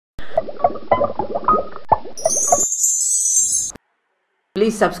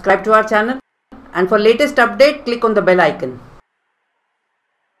Please subscribe to our channel, and for latest update, click on the bell icon.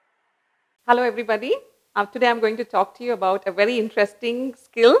 Hello everybody. Today I'm going to talk to you about a very interesting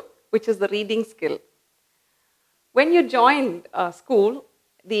skill, which is the reading skill. When you join school,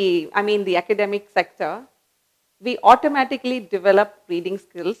 the academic sector, we automatically develop reading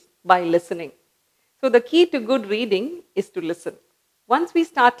skills by listening. So the key to good reading is to listen. Once we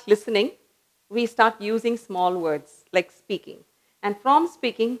start listening, we start using small words like speaking. And from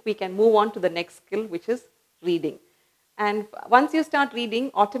speaking, we can move on to the next skill, which is reading. And once you start reading,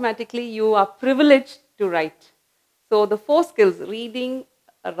 automatically you are privileged to write. So the four skills, reading,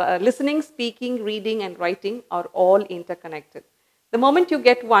 listening, speaking, reading, and writing are all interconnected. The moment you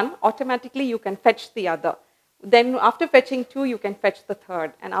get one, automatically you can fetch the other. Then after fetching two, you can fetch the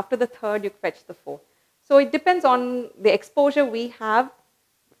third. And after the third, you fetch the fourth. So it depends on the exposure we have.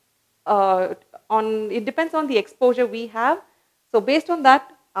 It depends on the exposure we have. So based on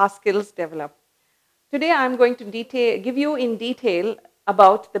that, our skills develop. Today, I'm going to give you in detail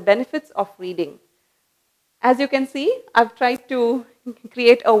about the benefits of reading. As you can see, I've tried to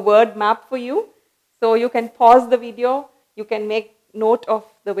create a word map for you. So you can pause the video, you can make note of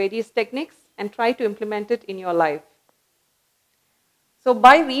the various techniques and try to implement it in your life. So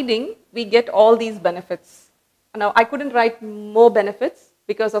by reading, we get all these benefits. Now, I couldn't write more benefits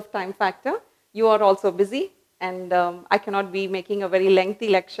because of time factor. You are also busy, and I cannot be making a very lengthy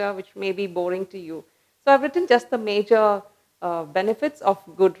lecture, which may be boring to you. So I've written just the major benefits of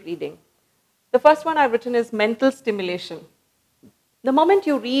good reading. The first one I've written is mental stimulation. The moment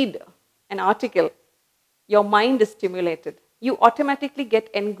you read an article, your mind is stimulated. You automatically get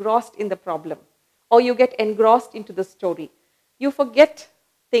engrossed in the problem, or you get engrossed into the story. You forget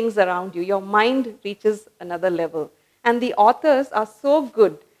things around you. Your mind reaches another level. And the authors are so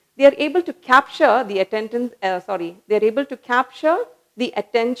good. They are able to capture the attention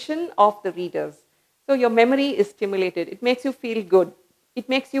of the readers. So your memory is stimulated. It makes you feel good. It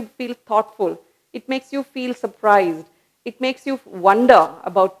makes you feel thoughtful. It makes you feel surprised. It makes you wonder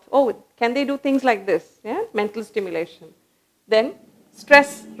about, oh, can they do things like this? Yeah? Mental stimulation. Then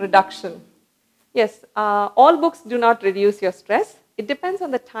stress reduction. Yes, all books do not reduce your stress. It depends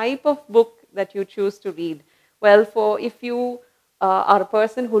on the type of book that you choose to read. Well, if you are a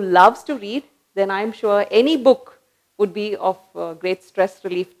person who loves to read, then I'm sure any book would be of great stress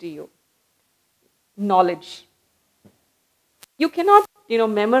relief to you. Knowledge. You cannot,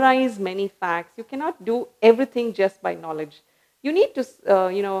 memorize many facts. You cannot do everything just by knowledge. You need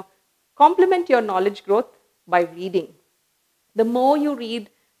to, complement your knowledge growth by reading. The more you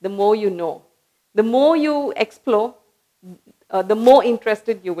read, the more you know. The more you explore, the more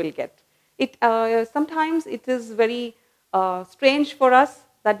interested you will get. Sometimes it is very strange for us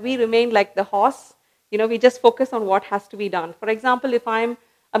that we remain like the horse. We just focus on what has to be done. For example, if I'm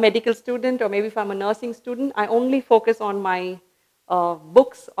a medical student, or maybe if I'm a nursing student, I only focus on my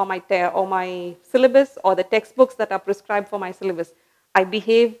books or my syllabus or the textbooks that are prescribed for my syllabus. I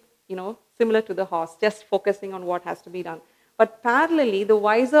behave, similar to the horse, just focusing on what has to be done. But parallelly, the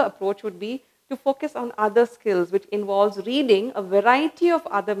wiser approach would be to focus on other skills, which involves reading a variety of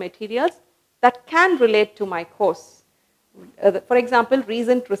other materials that can relate to my course. For example,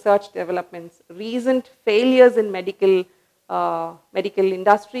 recent research developments, recent failures in medical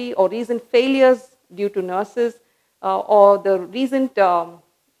industry, or recent failures due to nurses, or the recent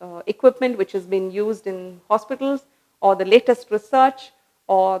equipment which has been used in hospitals, or the latest research,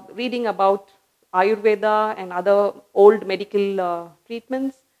 or reading about Ayurveda and other old medical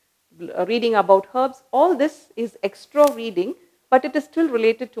treatments, reading about herbs. All this is extra reading, but it is still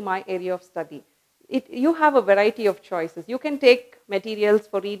related to my area of study. You have a variety of choices. You can take materials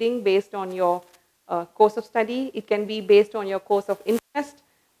for reading based on your course of study. It can be based on your course of interest,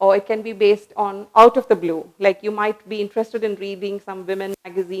 or it can be based on out of the blue. Like you might be interested in reading some women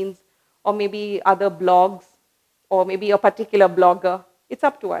magazines, or maybe other blogs, or maybe a particular blogger. It's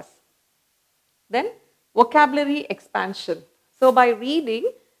up to us. Then vocabulary expansion. So by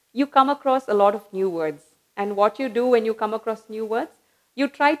reading, you come across a lot of new words. And what you do when you come across new words, you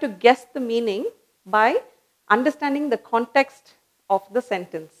try to guess the meaning by understanding the context of the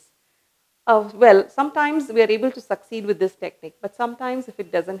sentence. Well, sometimes we are able to succeed with this technique, but sometimes if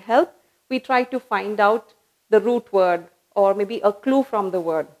it doesn't help, we try to find out the root word or maybe a clue from the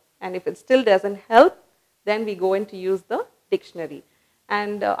word. And if it still doesn't help, then we go in to use the dictionary.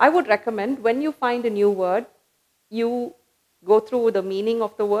 And I would recommend when you find a new word, you go through the meaning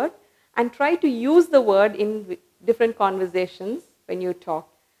of the word and try to use the word in different conversations when you talk.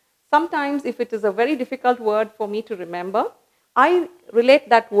 Sometimes if it is a very difficult word for me to remember, I relate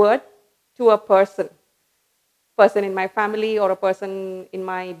that word to a person. person in my family or a person in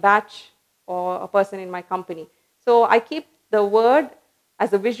my batch or a person in my company. So I keep the word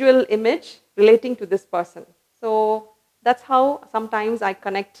as a visual image relating to this person. So that's how sometimes I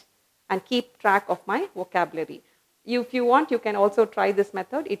connect and keep track of my vocabulary. If you want, you can also try this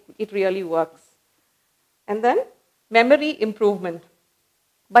method. It really works. And then memory improvement.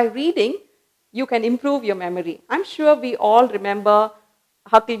 By reading, you can improve your memory. I'm sure we all remember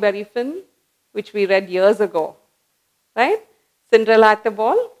Huckleberry Finn, which we read years ago, right? Cinderella at the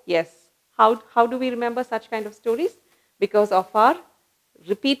ball, yes. How do we remember such kind of stories? Because of our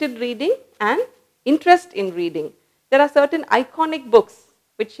repeated reading and interest in reading. There are certain iconic books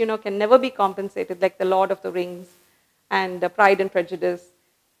which can never be compensated, like The Lord of the Rings and Pride and Prejudice.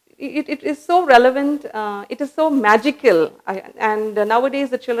 It is so relevant, it is so magical, and nowadays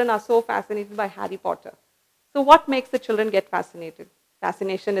the children are so fascinated by Harry Potter. So what makes the children get fascinated?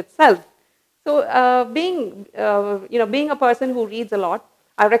 Fascination itself. So being a person who reads a lot,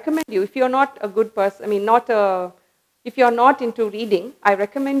 I recommend you, if you're not a good person, if you're not into reading, I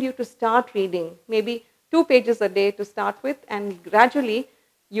recommend you to start reading, maybe 2 pages a day to start with, and gradually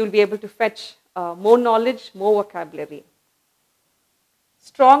you'll be able to fetch more knowledge, more vocabulary.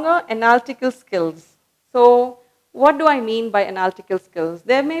 Stronger analytical skills. So what do I mean by analytical skills?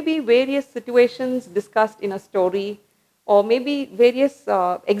 There may be various situations discussed in a story, or maybe various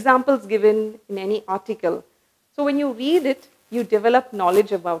examples given in any article. So when you read it, you develop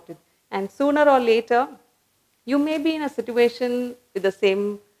knowledge about it. And sooner or later, you may be in a situation with the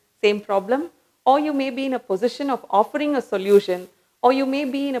same problem, or you may be in a position of offering a solution, or you may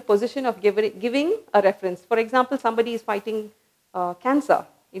be in a position of giving a reference. For example, somebody is fighting cancer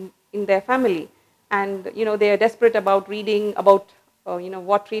in their family, and they are desperate about reading about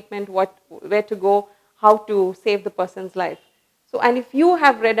what treatment, where to go, how to save the person's life. So, and if you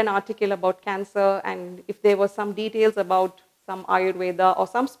have read an article about cancer, and if there was some details about some Ayurveda or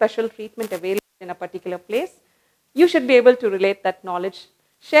some special treatment available in a particular place, you should be able to relate that knowledge,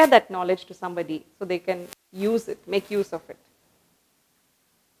 share that knowledge to somebody so they can use it, make use of it.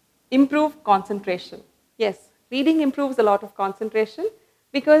 Improve concentration. Yes, reading improves a lot of concentration,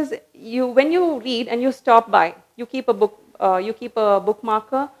 because when you read and you stop by, you keep a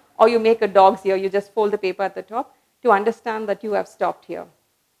bookmarker, or you make a dog's ear, you just fold the paper at the top to understand that you have stopped here.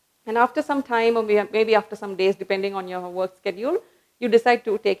 And after some time, or maybe after some days, depending on your work schedule, you decide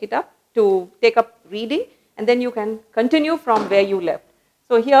to take up reading, and then you can continue from where you left.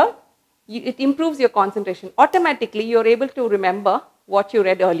 So here, it improves your concentration. Automatically, you're able to remember what you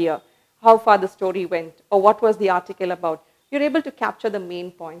read earlier, how far the story went, or what was the article about. You're able to capture the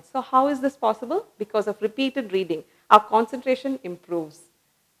main points. So how is this possible? Because of repeated reading, our concentration improves.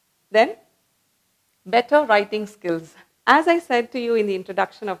 Then, better writing skills. As I said to you in the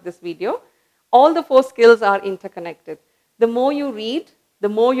introduction of this video, all the 4 skills are interconnected. The more you read, the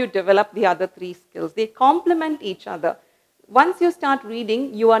more you develop the other 3 skills. They complement each other. Once you start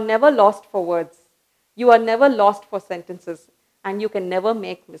reading, you are never lost for words. You are never lost for sentences, and you can never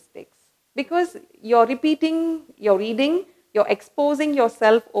make mistakes. Because you're repeating, you're reading, you're exposing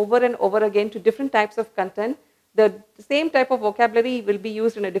yourself over and over again to different types of content. The same type of vocabulary will be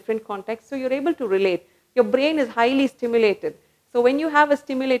used in a different context, so you're able to relate. Your brain is highly stimulated. So when you have a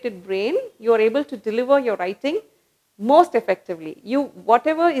stimulated brain, you are able to deliver your writing most effectively.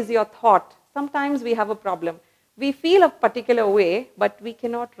 Whatever is your thought, sometimes we have a problem. We feel a particular way, but we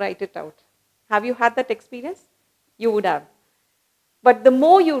cannot write it out. Have you had that experience? You would have. But the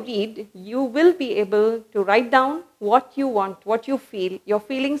more you read, you will be able to write down what you want, what you feel. Your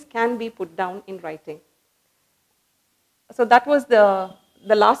feelings can be put down in writing. So that was the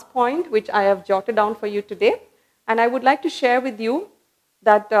last point which I have jotted down for you today. And I would like to share with you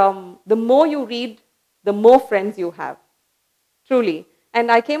that the more you read, the more friends you have. Truly. And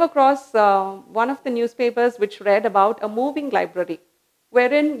I came across one of the newspapers which read about a moving library,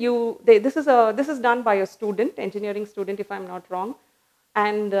 wherein this is done by a student, engineering student if I'm not wrong.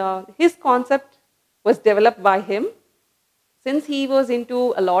 And his concept was developed by him. Since he was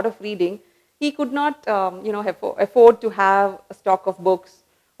into a lot of reading, he could not afford to have a stock of books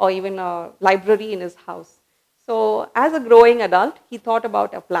or even a library in his house. So as a growing adult, he thought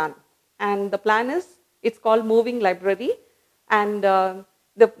about a plan. And the plan is, it's called moving library. And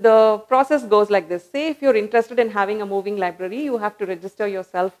the process goes like this. Say if you're interested in having a moving library, you have to register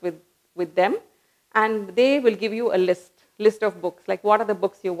yourself with them. And they will give you a list of books, like what are the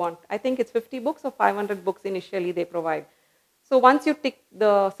books you want. I think it's 50 books or 500 books initially they provide. So once you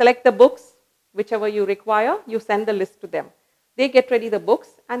select the books, whichever you require, you send the list to them. They get ready the books,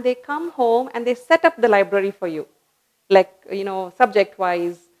 and they come home and they set up the library for you, like,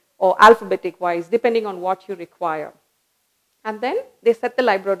 subject-wise, or alphabetic wise, depending on what you require. And then they set the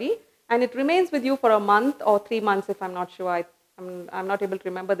library, and it remains with you for a month or 3 months if I'm not sure. I'm not able to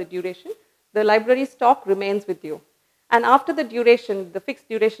remember the duration. The library stock remains with you. And after the duration, the fixed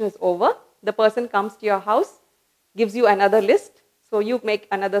duration is over, the person comes to your house, gives you another list, so you make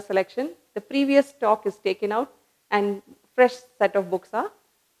another selection. The previous stock is taken out, and fresh set of books are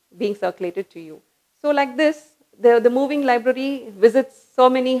being circulated to you. So like this, the moving library visits so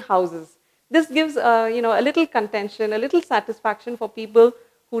many houses. This gives a little contention, a little satisfaction for people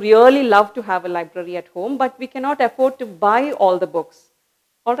who really love to have a library at home, but we cannot afford to buy all the books.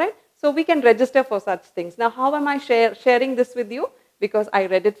 All right? So we can register for such things. Now, how am I sharing this with you? Because I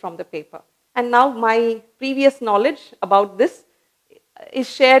read it from the paper. And now my previous knowledge about this is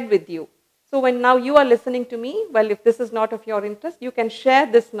shared with you. So when now you are listening to me, well, if this is not of your interest, you can share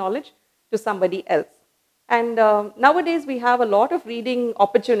this knowledge to somebody else. And nowadays we have a lot of reading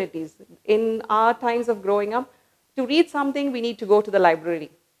opportunities. In our times of growing up, to read something, we need to go to the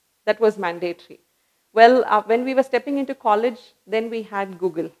library. That was mandatory. Well, when we were stepping into college, then we had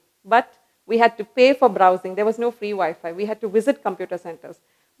Google. But we had to pay for browsing. There was no free Wi-Fi. We had to visit computer centers.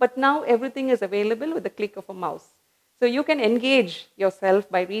 But now everything is available with the click of a mouse. So you can engage yourself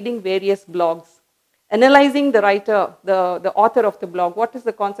by reading various blogs, analyzing the writer, the author of the blog. What is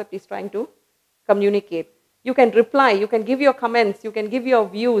the concept he's trying to communicate? You can reply, you can give your comments, you can give your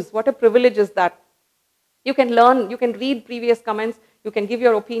views. What a privilege is that. You can learn, you can read previous comments, you can give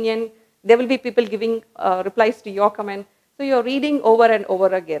your opinion. There will be people giving replies to your comment. So you're reading over and over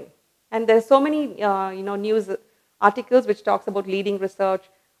again. And there's so many news articles which talks about leading research,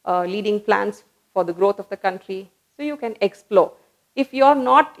 leading plans for the growth of the country. So you can explore. If you're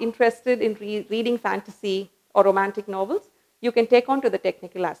not interested in reading fantasy or romantic novels, you can take on to the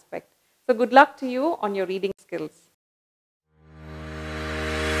technical aspect. So good luck to you on your reading skills.